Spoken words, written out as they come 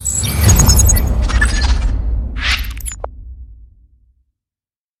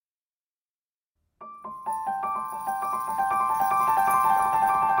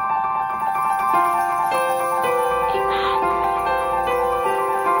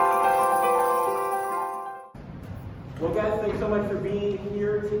much for being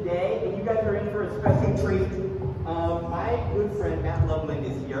here today. And you guys are in for a special treat. My good friend Matt Loveland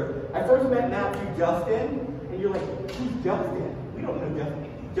is here. I first met Matt through Justin, and you're like, who's Justin? We don't know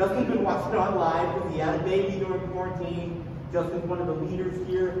Justin. Justin's been watching online because he had a baby during quarantine. Justin's one of the leaders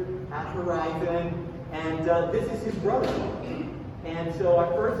here at Horizon, and this is his brother. And so I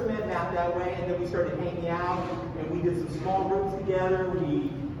first met Matt that way, and then we started hanging out, and we did some small groups together.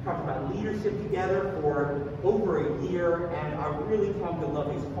 We talked about leadership together for over a year, and I really come to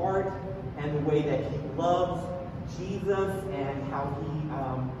love his heart and the way that he loves Jesus and how he,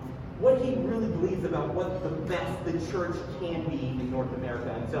 what he really believes about what the best the church can be in North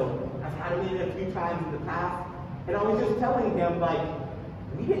America. And so I've had him in a few times in the past, and I was just telling him, like,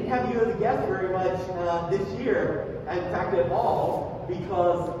 we didn't have you as a guest very much this year, in fact at all,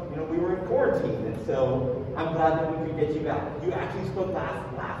 because we were in quarantine, and so I'm glad that we could get you back. You actually spoke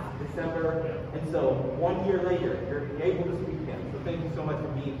last December, and so 1 year later, you're able to speak again. So thank you so much for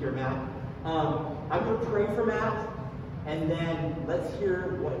being here, Matt. I'm going to pray for Matt, and then let's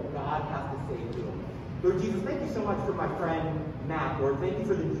hear what God has to say to him. Lord Jesus, thank you so much for my friend Matt. Lord, thank you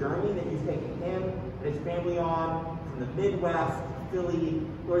for the journey that you've taken him and his family on from the Midwest to Philly.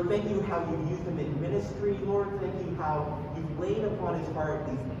 Lord, thank you how you've used him in ministry. Lord, thank you how you've laid upon his heart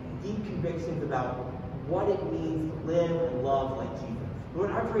these deep convictions about what it means to live and love like Jesus.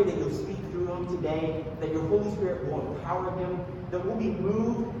 Lord, I pray that you'll speak through him today, that your Holy Spirit will empower him, that we'll be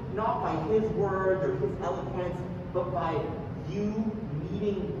moved not by his words or his eloquence, but by you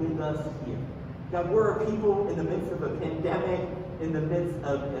meeting with us here. God, we're a people in the midst of a pandemic, in the midst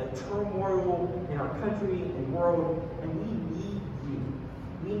of turmoil in our country and world, and we need you.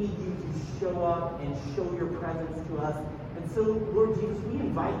 We need you to show up and show your presence to us. And so, Lord Jesus, we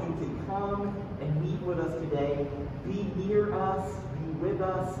invite you to come and meet with us today. Be near us, be with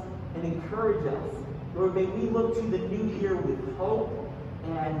us, and encourage us. Lord, may we look to the new year with hope.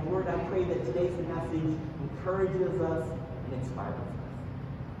 And Lord, I pray that today's message encourages us and inspires us.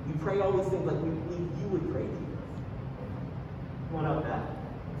 We pray all these things like we believe you would pray, Jesus. Come on up, Matt.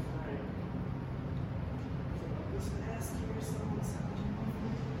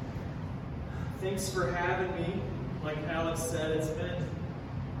 Thanks for having me. Like Alex said, it's been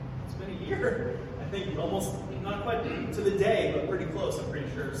a year. I think almost, not quite to the day, but pretty close, I'm pretty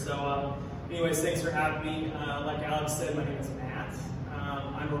sure. So anyways, thanks for having me. Like Alex said, my name is Matt.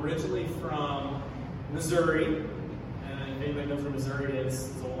 I'm originally from Missouri. If anybody knows where Missouri is,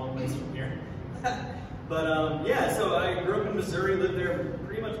 it's a long ways from here. But yeah, so I grew up in Missouri, lived there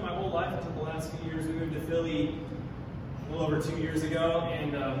pretty much my whole life until the last few years. We moved to Philly a little over 2 years ago,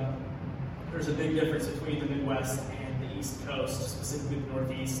 and there's a big difference between the Midwest and the East Coast, specifically the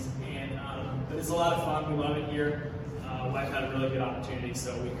Northeast. But it's a lot of fun. We love it here. Wife had a really good opportunity,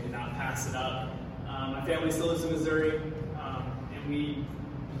 so we could not pass it up. My family still lives in Missouri, and we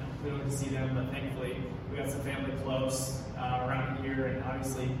don't get to see them, but thankfully we got some family close around here, and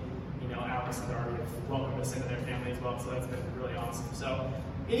obviously, Alex and Darby have welcomed us into their family as well, so that's been really awesome. So,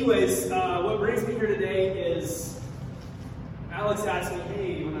 anyways, what brings me here today is Alex asked me,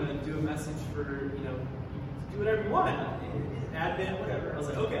 hey, you want to do a message for, do whatever you want, Advent, whatever. I was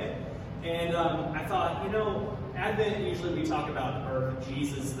like, okay. And I thought, Advent, usually we talk about the birth of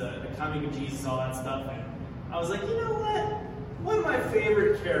Jesus, the coming of Jesus, all that stuff. And I was like, you know what? One of my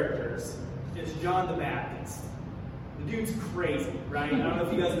favorite characters is John the Baptist. The dude's crazy, right? I don't know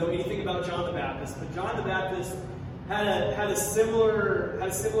if you guys know anything about John the Baptist, but John the Baptist had a similar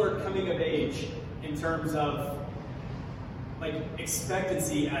coming of age in terms of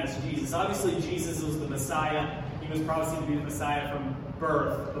expectancy as Jesus. Obviously, Jesus was the Messiah. He was promised to be the Messiah from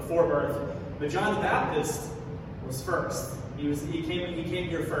birth, before birth. But John the Baptist was first. He came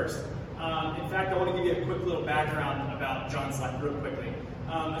here first. In fact, I want to give you a quick little background about John's life real quickly.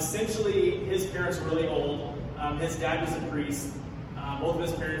 Essentially, his parents were really old. His dad was a priest. Both of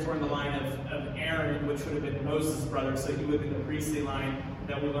his parents were in the line of Aaron, which would have been Moses' brother, so he would have been the priestly line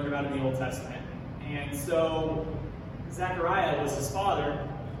that we learn about in the Old Testament. And so Zechariah was his father,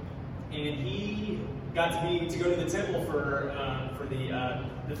 and he got to go to the temple for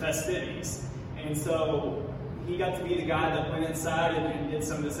the festivities. And so he got to be the guy that went inside and did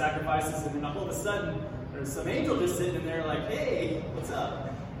some of the sacrifices, and then all of a sudden, there's some angel just sitting in there like, hey, what's up?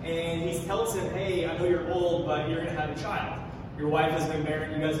 And he tells him, hey, I know you're old, but you're going to have a child. Your wife has been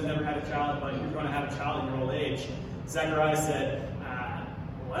married, you guys have never had a child, but you're going to have a child in your old age. Zechariah said,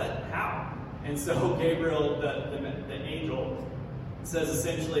 what? How? And so Gabriel, the angel, says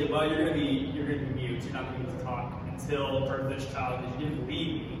essentially, well, you're going to be mute. You're not going to be able to talk until the birth of this child, because you didn't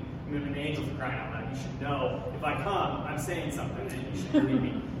believe me. I'm an angel for crying out loud. You should know. If I come, I'm saying something, and you should believe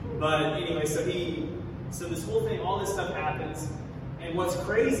me. But anyway, so he So this whole thing, all this stuff happens, and what's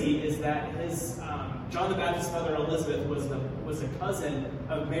crazy is that his John the Baptist's mother Elizabeth was a cousin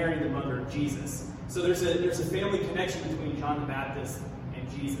of Mary, the mother of Jesus. So there's a family connection between John the Baptist and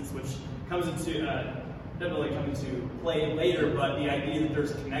Jesus, which comes into doesn't really come into play later, but the idea that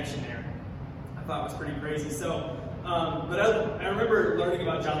there's a connection there, I thought was pretty crazy. So, but I remember learning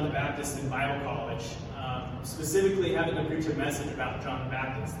about John the Baptist in Bible college, specifically having to preach a message about John the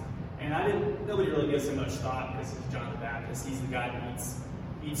Baptist. And nobody really gives him much thought because he's John the Baptist. He's the guy that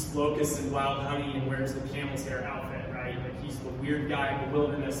eats locusts and wild honey and wears the camel's hair outfit, right? Like he's the weird guy in the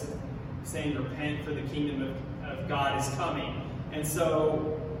wilderness saying, repent for the kingdom of God is coming. And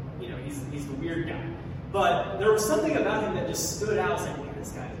so, he's the weird guy. But there was something about him that just stood out. I was like, man,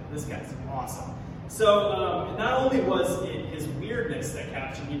 this guy's awesome. So not only was it his weirdness that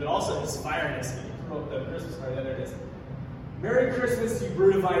captured me, but also his fireness. When you threw up the Christmas card, there it is. Merry Christmas, you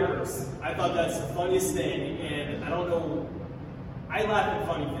brood of vipers. I thought that's the funniest thing, and I don't know, I laugh at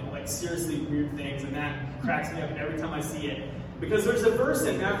funny things, like seriously weird things, and that cracks me up every time I see it. Because there's a verse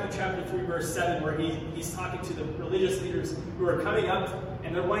in Matthew chapter 3, verse 7, where he's talking to the religious leaders who are coming up,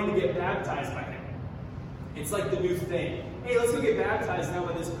 and they're wanting to get baptized by him. It's like the new thing. Hey, let's go get baptized now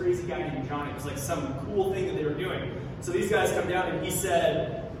by this crazy guy named John. It was like some cool thing that they were doing. So these guys come down, and he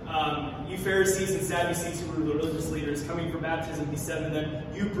said, you Pharisees and Sadducees who were the religious leaders coming for baptism, he said to them,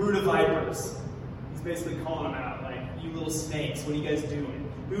 you brood of vipers. He's basically calling them out, like, you little snakes, what are you guys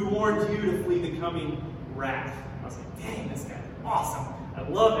doing? Who warned you to flee the coming wrath? I was like, dang, this guy's awesome. I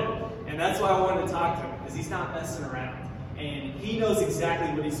love him. And that's why I wanted to talk to him, because he's not messing around. And he knows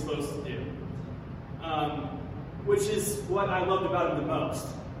exactly what he's supposed to do. Which is what I loved about him the most.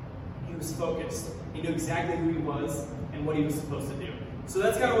 He was focused. He knew exactly who he was and what he was supposed to do. So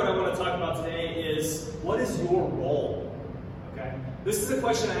that's kind of what I want to talk about today is, what is your role? Okay? This is a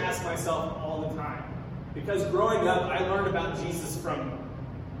question I ask myself all the time. Because growing up, I learned about Jesus from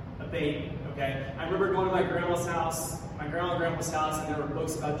a baby. Okay? I remember going to my grandma and grandpa's house, and there were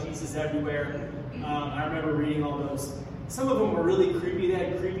books about Jesus everywhere. I remember reading all those. Some of them were really creepy. They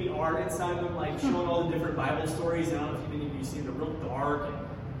had creepy art inside them, like showing all the different Bible stories. And I don't know if any of you seen them, real dark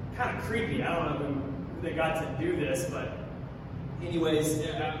and kind of creepy. I don't know who they got to do this, but anyways,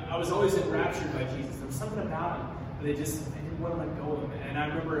 I was always enraptured by Jesus. There was something about him, but they didn't want to let go of him. And I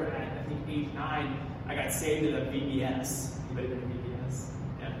remember at, I think, age 9, I got saved at a VBS. Anybody been to VBS?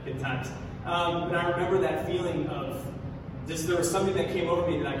 Yeah, good times. But I remember that feeling of just, there was something that came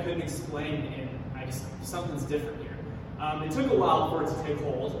over me that I couldn't explain, and something's different here. It took a while for it to take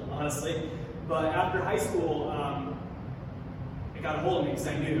hold, honestly. But after high school, it got a hold of me because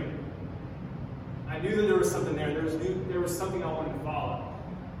I knew that there was something there. There was something I wanted to follow.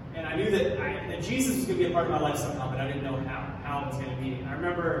 And I knew that Jesus was going to be a part of my life somehow, but I didn't know how it was going to be. And I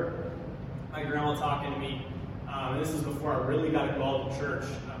remember my grandma talking to me. This was before I really got involved in church,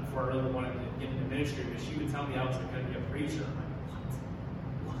 before I really wanted to get into ministry. But she would tell me I was going to be a preacher. I'm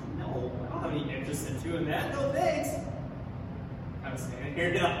like, what? No, I don't have any interest in doing that. No thanks. I'm standing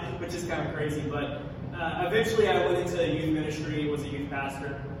here now, which is kind of crazy. But eventually I went into youth ministry, was a youth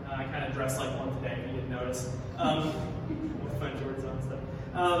pastor. I kind of dressed like one today, if you didn't notice, with fun Jordans on and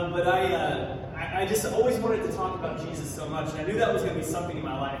stuff. But I just always wanted to talk about Jesus so much, and I knew that was going to be something in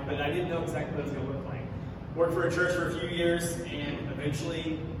my life, but I didn't know exactly what it was going to look like. Worked for a church for a few years, and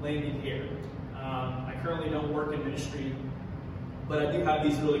eventually landed here. I currently don't work in ministry, but I do have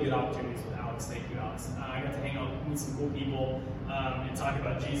these really good opportunities with Alex. Thank you, Alex. I got to hang out with some cool people and talk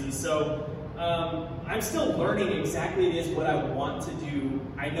about Jesus. So I'm still learning exactly it is what I want to do.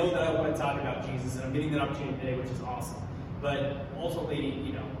 I know that I want to talk about Jesus, and I'm getting that opportunity today, which is awesome. But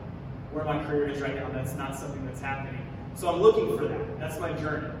ultimately, where my career is right now, that's not something that's happening. So I'm looking for that. That's my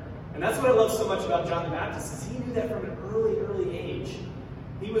journey. And that's what I love so much about John the Baptist, is he knew that from an early, early age.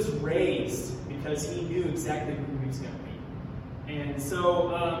 He was raised because he knew exactly who he was going to be. And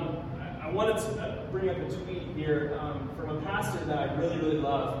so I wanted to bring up a tweet here from a pastor that I really, really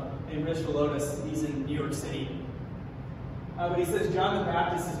love, named Rich Villodas. He's in New York City. But he says, John the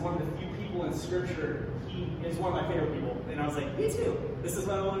Baptist is one of the few people in Scripture. He is one of my favorite people. And I was like, me too. This is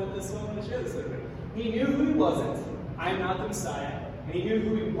what I wanted to share this with you. He knew who he wasn't. I am not the Messiah. And he knew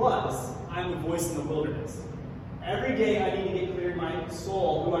who he was. I am the voice in the wilderness. Every day I need to get clear in my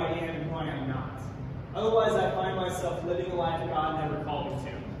soul who I am and who I am not. Otherwise I find myself living a life God never called me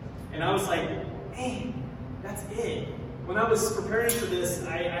to. And I was like, man, that's it. When I was preparing for this,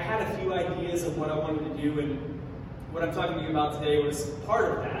 I had a few ideas of what I wanted to do, and what I'm talking to you about today was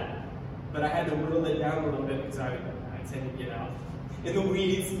part of that, but I had to whittle it down a little bit because I tend to get out in the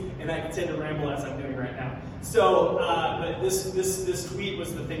weeds, and I tend to ramble as I'm doing right now. So, but this tweet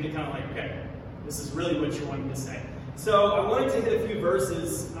was the thing that kind of like, okay, This is really what you're wanting to say. So I wanted to hit a few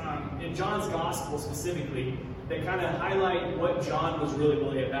verses in John's Gospel specifically that kind of highlight what John was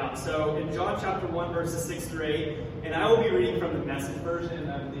really about. So in John chapter 1, verses 6 through 8, and I will be reading from the Message version,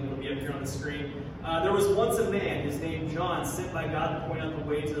 and I believe it'll be up here on the screen. There was once a man, his name John, sent by God to point out the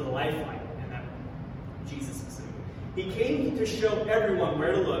way to the lifeline, and that Jesus specifically. He came to show everyone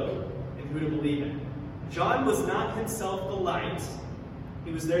where to look and who to believe in. John was not himself the light.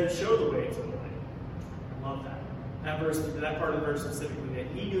 He was there to show the way to the light. I love that. That part of the verse specifically, that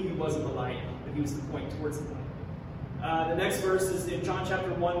he knew he wasn't the light, but he was to point towards the light. The next verse is in John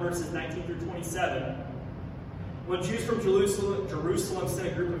chapter 1, verses 19 through 27. When Jews from Jerusalem sent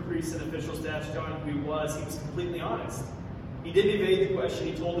a group of priests and officials to ask John who he was completely honest. He didn't evade the question.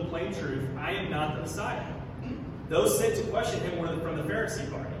 He told the plain truth, I am not the Messiah. Those sent to question him were from the Pharisee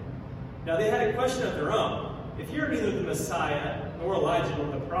party. Now they had a question of their own. If you're neither the Messiah, nor Elijah,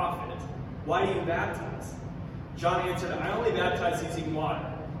 nor the prophet, why do you baptize? John answered, I only baptize using water.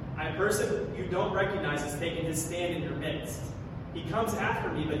 A person you don't recognize is taking his stand in your midst. He comes after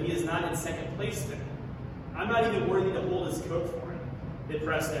me, but he is not in second place to me. I'm not even worthy to hold his coat for him. They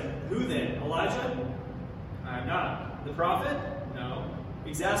pressed him. Who then? Elijah? I'm not. The prophet? No.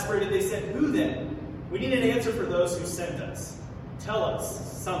 Exasperated, they said, who then? We need an answer for those who sent us. Tell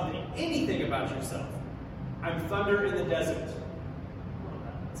us something, anything about yourself. I'm thunder in the desert.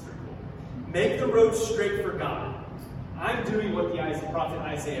 That's very cool. Make the road straight for God. I'm doing what the prophet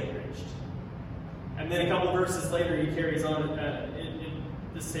Isaiah preached. And then a couple verses later, he carries on in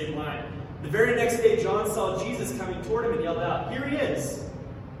the same line. The very next day, John saw Jesus coming toward him and yelled out, here he is,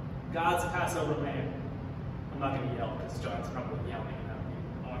 God's Passover lamb. I'm not going to yell because John's probably yelling and that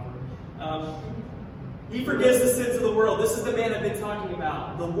would be awkward. He forgives the sins of the world. This is the man I've been talking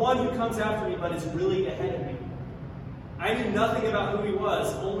about. The one who comes after me but is really ahead of me. I knew nothing about who he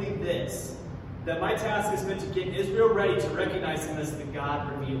was, only this, that my task has been to get Israel ready to recognize him as the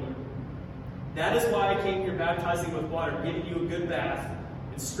God revealer. That is why I came here baptizing with water, giving you a good bath,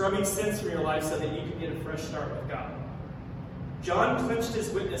 and scrubbing sins from your life so that you can get a fresh start with God. John clinched his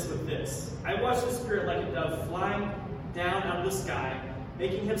witness with this. I watched the Spirit like a dove flying down out of the sky,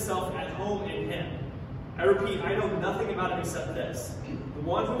 making himself at home in him. I repeat, I know nothing about him except this. The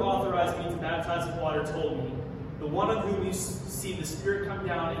one who authorized me to baptize with water told me, the one on whom you see the Spirit come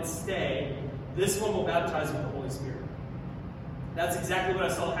down and stay, this one will baptize with the Holy Spirit. That's exactly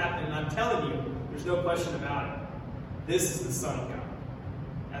what I saw happen, and I'm telling you, there's no question about it. This is the Son of God.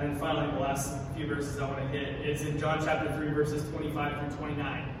 And then finally, the last few verses I want to hit is in John chapter 3, verses 25 through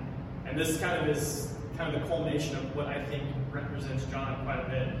 29. And this is kind of the culmination of what I think represents John quite a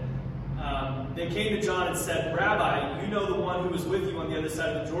bit. They came to John and said, Rabbi, you know the one who was with you on the other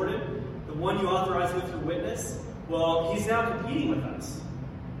side of the Jordan, the one you authorized with your witness? Well, he's now competing with us.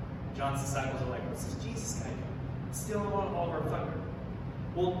 John's disciples are like, what's this Jesus guy doing? Stealing all of our thunder.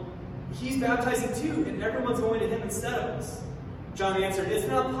 Well, he's baptizing too, and everyone's going to him instead of us. John answered, it's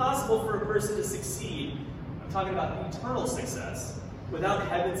not possible for a person to succeed, I'm talking about eternal success, without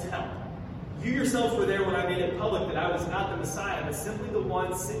heaven's help. You yourselves were there when I made it public that I was not the Messiah, but simply the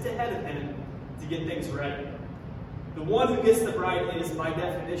one sent ahead of him to get things ready. The one who gets the bride is, by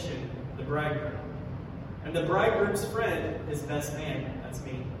definition, the bridegroom. And the bridegroom's friend is best man. That's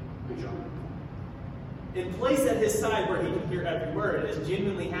me, John. In place at his side where he can hear every word, is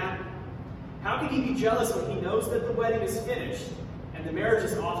genuinely happy. How can he be jealous when he knows that the wedding is finished and the marriage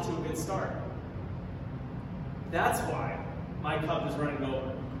is off to a good start? That's why my cup is running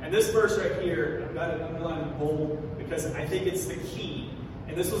over. And this verse right here, I've got it underlined in bold because I think it's the key.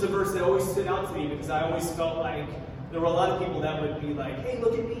 And this was a verse that always stood out to me because I always felt like there were a lot of people that would be like, hey,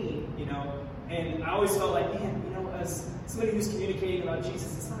 look at me, And I always felt like, man, as somebody who's communicating about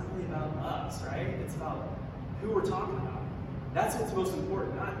Jesus, it's not really about us, right? It's about who we're talking about. That's what's most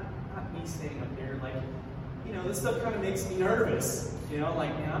important, not me standing up there. This stuff kind of makes me nervous.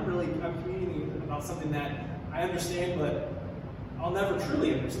 I'm communicating about something that I understand, but I'll never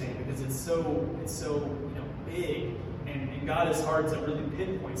truly understand because it's so big, and God is hard to really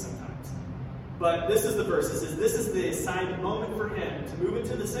pinpoint sometimes. But this is the verse. It says, this is the assigned moment for him to move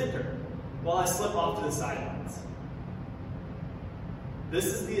into the center while I slip off to the sidelines. This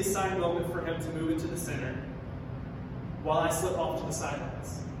is the assigned moment for him to move into the center while I slip off to the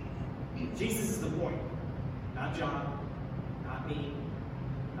sidelines. Jesus is the point. Not John, not me,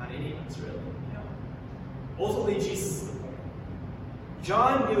 not any of us really. Ultimately, Jesus is the point.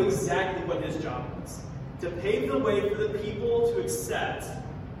 John knew exactly what his job was. To pave the way for the people to accept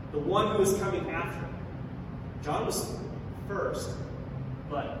the one who was coming after him. John was first,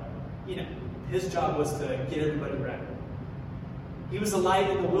 but, his job was to get everybody ready. He was a light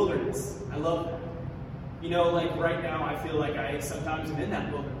in the wilderness. I love that. You know, like right now, I feel like I sometimes am in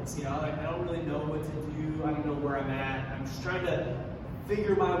that wilderness. You know, like I don't really know what to do. I don't know where I'm at. I'm just trying to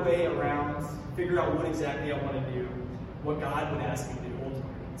figure my way around, figure out what exactly I want to do, what God would ask me to do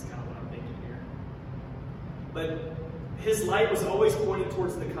ultimately. That's kind of what I'm thinking here. But his light was always pointing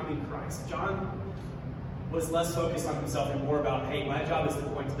towards the coming Christ. John was less focused on himself and more about, hey, my job is to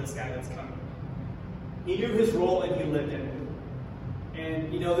point to this guy that's coming. He knew his role and he lived in it.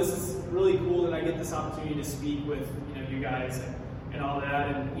 And, you know, this is really cool that I get this opportunity to speak with, you know, you guys and all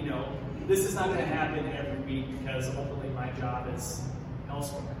that. And, you know, this is not going to happen every week because ultimately my job is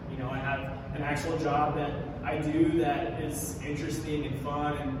elsewhere. You know, I have an actual job that I do that is interesting and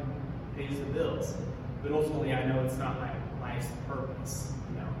fun and pays the bills. But ultimately I know it's not my life's purpose,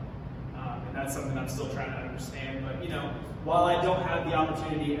 you know. And that's something I'm still trying to understand. But, you know, while I don't have the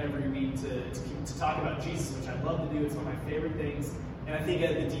opportunity every week to talk about Jesus, which I love to do, it's one of my favorite things. And I think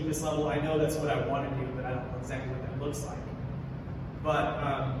at the deepest level, I know that's what I want to do, but I don't know exactly what that looks like.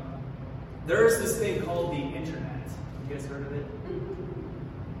 But there is this thing called the internet. You guys heard of it?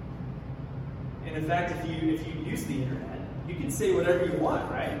 And in fact, if you use the internet, you can say whatever you want,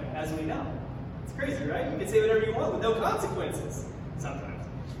 right? As we know. It's crazy, right? You can say whatever you want with no consequences, sometimes.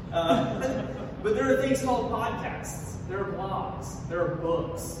 But there are things called podcasts. There are blogs. There are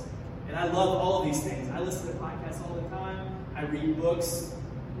books. And I love all of these things. I listen to podcasts all the time. I read books,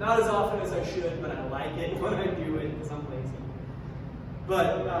 not as often as I should, but I like it when I do it because I'm lazy.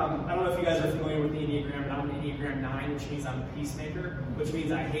 But I don't know if you guys are familiar with the Enneagram, but I'm an Enneagram 9, which means I'm a peacemaker, which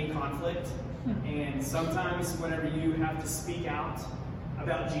means I hate conflict. And sometimes whenever you have to speak out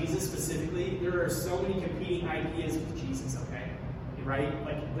about Jesus specifically, there are so many competing ideas with Jesus, okay? Right?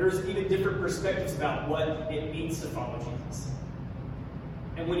 Like, there's even different perspectives about what it means to follow Jesus.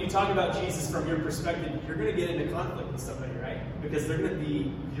 And when you talk about Jesus from your perspective, you're going to get into conflict with somebody, right? Because they're going to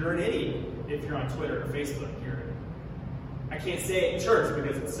be, you're an idiot if you're on Twitter or Facebook. I can't say it in church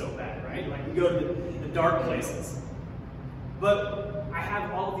because it's so bad, right? Like, you go to the dark places. But I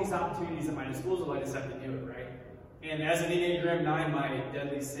have all of these opportunities at my disposal. I just have to do it, right? And as an Enneagram 9, my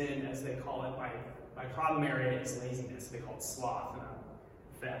deadly sin, as they call it, my problem area is laziness. They call it sloth. And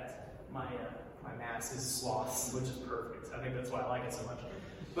in fact, my mass is sloths, which is perfect. I think that's why I like it so much.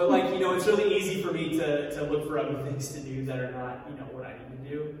 But, like, you know, it's really easy for me to look for other things to do that are not, you know, what I need to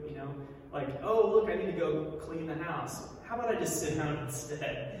do, you know? Like, oh, look, I need to go clean the house. How about I just sit down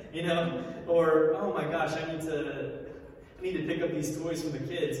instead, you know? Or, oh my gosh, I need to pick up these toys for the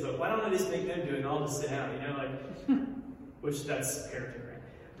kids, but why don't I just make them do it and I'll just sit down, you know? Like, which that's parenting, right?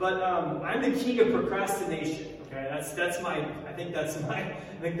 But I'm the king of procrastination, okay? I think that's my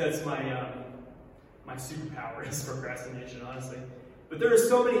superpower is procrastination, honestly. But there are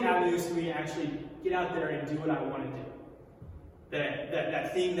so many avenues for me to actually get out there and do what I want to do.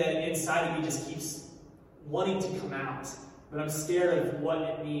 That thing that inside of me just keeps wanting to come out, but I'm scared of what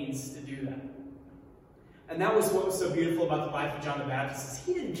it means to do that. And that was what was so beautiful about the life of John the Baptist, is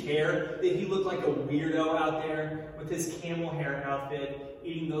he didn't care that he looked like a weirdo out there with his camel hair outfit,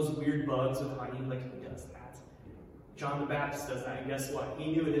 eating those weird bugs with honey. Like, who does that? John the Baptist does that, and guess what?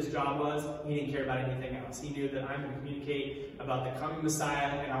 He knew what his job was. He didn't care about anything else. He knew that I'm going to communicate about the coming Messiah,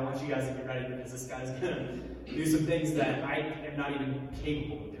 and I want you guys to get ready because this guy's going to do some things that I am not even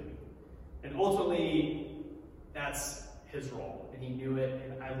capable of doing. And ultimately, that's his role, and he knew it,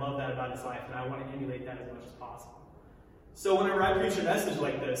 and I love that about his life, and I want to emulate that as much as possible. So whenever I preach a message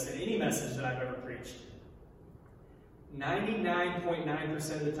like this, and any message that I've ever preached,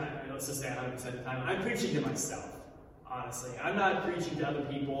 99.9% of the time, I know it's to say 100% of the time, I'm preaching to myself. Honestly, I'm not preaching to other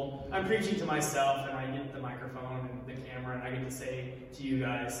people. I'm preaching to myself, and I get the microphone and the camera, and I get to say to you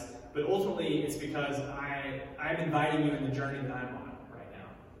guys. But ultimately, it's because I'm inviting you in the journey that I'm on right now.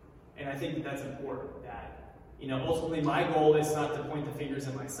 And I think that's important. That, you know, ultimately, my goal is not to point the fingers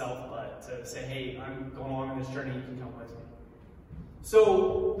at myself, but to say, hey, I'm going along on this journey. You can come with me.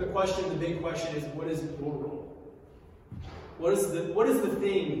 So the big question is, what is your role? What is the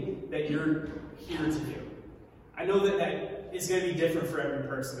thing that you're here to do? I know that is going to be different for every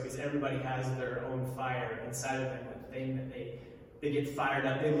person because everybody has their own fire inside of them, that thing that they get fired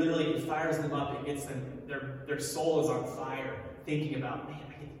up. It fires them up. It gets them, their soul is on fire, thinking about, man,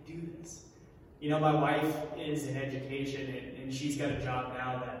 I get to do this. You know, my wife is in education, and she's got a job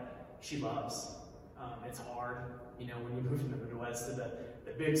now that she loves. It's hard, you know, when you move from the Midwest to the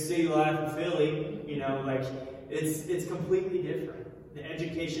big city life in Philly, you know, like, it's completely different. The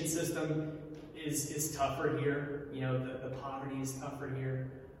education system is tougher here. You know, the poverty is tougher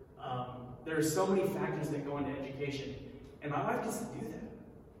here. There are so many factors that go into education. And my wife gets to do that.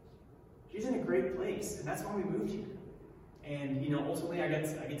 She's in a great place, and that's why we moved here. And, ultimately I get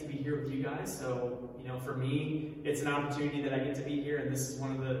to be here with you guys. So, for me, it's an opportunity that I get to be here, and this is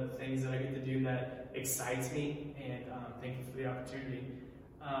one of the things that I get to do that excites me, and thank you for the opportunity.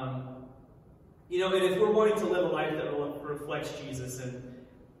 And if we're wanting to live a life that reflects Jesus, and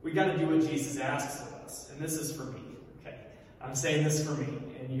we got to do what Jesus asks of us. And this is for me, okay? I'm saying this for me,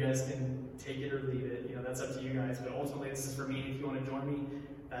 and you guys can take it or leave it. That's up to you guys. But ultimately, this is for me. If you want to join me,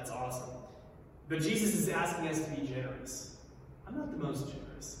 that's awesome. But Jesus is asking us to be generous. I'm not the most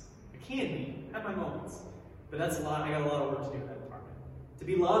generous. I can be. I have my moments. But that's a lot. I got a lot of work to do in that department. To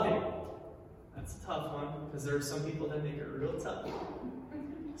be loving. That's a tough one, because there are some people that make it real tough.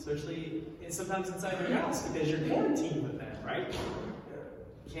 Especially sometimes inside your house, because you're quarantined with them, right?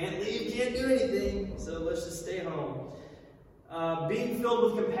 Can't leave, can't do anything, so let's just stay home. Being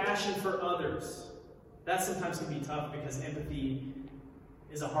filled with compassion for others. That sometimes can be tough, because empathy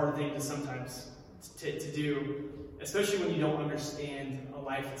is a hard thing to sometimes to do, especially when you don't understand a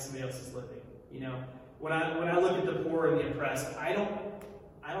life that somebody else is living. When I look at the poor and the oppressed, I don't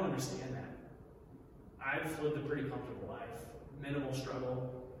understand that. I've lived a pretty comfortable life, minimal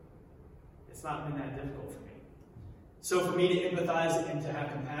struggle. It's not been that difficult for me. So for me to empathize and to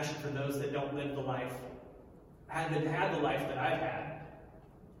have compassion for those that don't live the life, haven't had the life that I've had,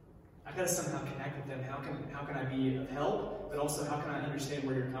 I've got to somehow connect with them. How can I be of help, but also how can I understand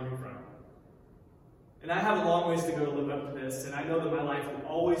where you're coming from? And I have a long ways to go to live up to this, and I know that my life will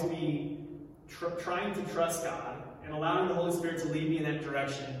always be trying to trust God and allowing the Holy Spirit to lead me in that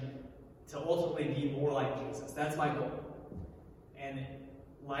direction to ultimately be more like Jesus. That's my goal. And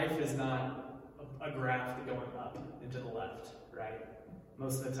life is not a graph going up and to the left, right?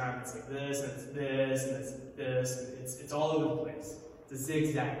 Most of the time it's like this, and it's this, and it's this, and it's all over the place. It's a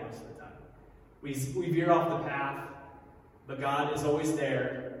zigzag most of the time. We veer off the path, but God is always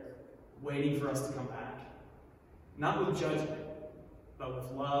there, waiting for us to come back. Not with judgment, but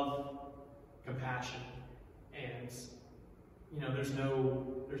with love, compassion, and there's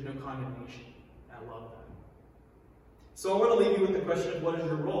no condemnation. I love that. So I want to leave you with the question of, what is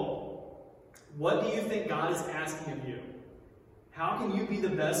your role? What do you think God is asking of you? How can you be the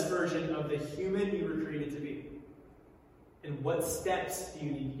best version of the human you were created to be? And what steps do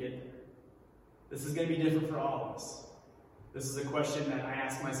you need to get there? This is going to be different for all of us. This is a question that I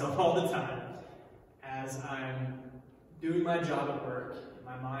ask myself all the time as I'm doing my job at work.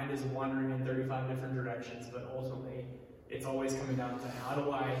 My mind is wandering in 35 different directions, but ultimately it's always coming down to, how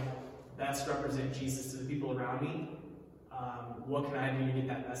do I best represent Jesus to the people around me? What can I do to get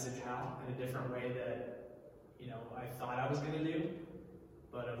that message out in a different way that I thought I was going to do,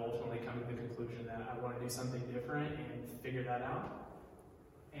 but I've ultimately come to the conclusion that I want to do something different and figure that out.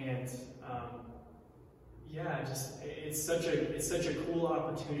 And it's such a cool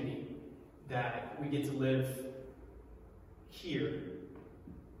opportunity that we get to live here.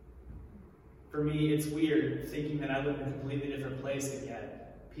 For me, it's weird thinking that I live in a completely different place, and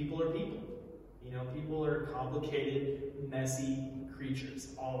yet people are people. People are complicated, messy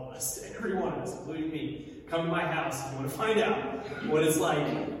creatures. All of us, every one of us, including me. Come to my house if you want to find out what it's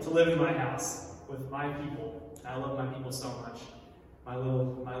like to live in my house with my people. I love my people so much. My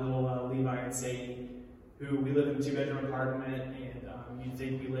little Levi and Sadie, who we live in a 2-bedroom apartment, and you'd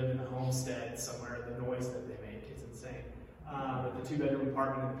think we live in a homestead somewhere. The noise that they make is insane. But the 2-bedroom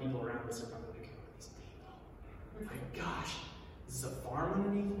apartment and the people around us are probably like, oh, these people. My gosh, is this a farm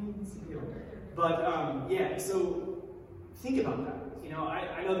underneath me? But so think about that.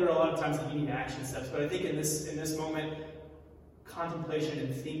 I know there are a lot of times that you need action steps, but I think in this moment, contemplation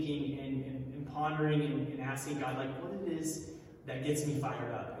and thinking and pondering and asking God, what it is that gets me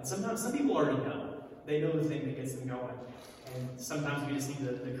fired up. And sometimes some people already know. They know the thing that gets them going. And sometimes we just need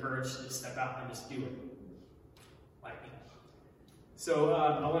the courage to step out and just do it. Like me. So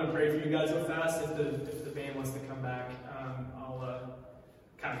I want to pray for you guys real fast. If the band wants to come back, I'll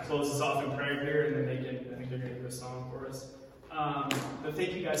kind of close this off in prayer here, and then I think they're going to do a song for us. But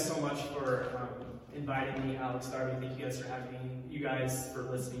thank you guys so much for inviting me, Alex, Darby. Thank you guys for having me. You guys for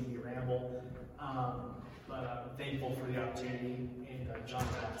listening to me ramble. But I'm thankful for the opportunity. And John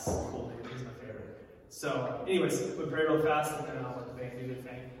Matt's cool dude. He's my favorite. So, anyways, we'll pray real fast, and then I'll let the band do their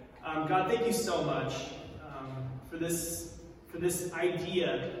thing. God, thank you so much for this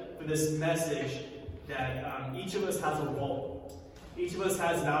idea, for this message that each of us has a role. Each of us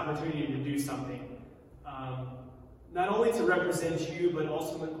has an opportunity to do something. Not only to represent you, but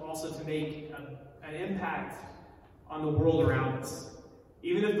also to make an impact on the world around us.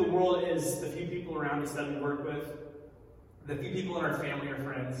 Even if the world is the few people around us that we work with, the few people in our family or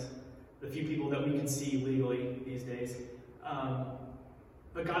friends, the few people that we can see legally these days.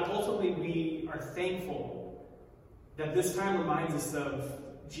 But God, ultimately we are thankful that this time reminds us of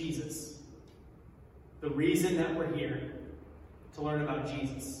Jesus. The reason that we're here, to learn about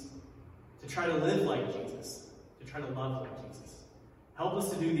Jesus, to try to live like Jesus, to try to love like Jesus. Help us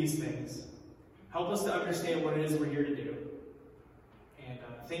to do these things. Help us to understand what it is we're here to do. And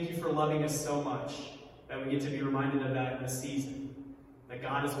thank you for loving us so much that we get to be reminded of that in this season. That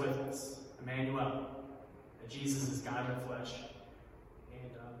God is with us, Emmanuel. That Jesus is God in the flesh.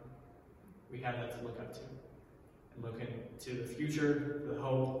 And we have that to look up to. And look into the future, the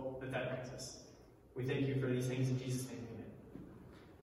hope that brings us. We thank you for these things in Jesus' name.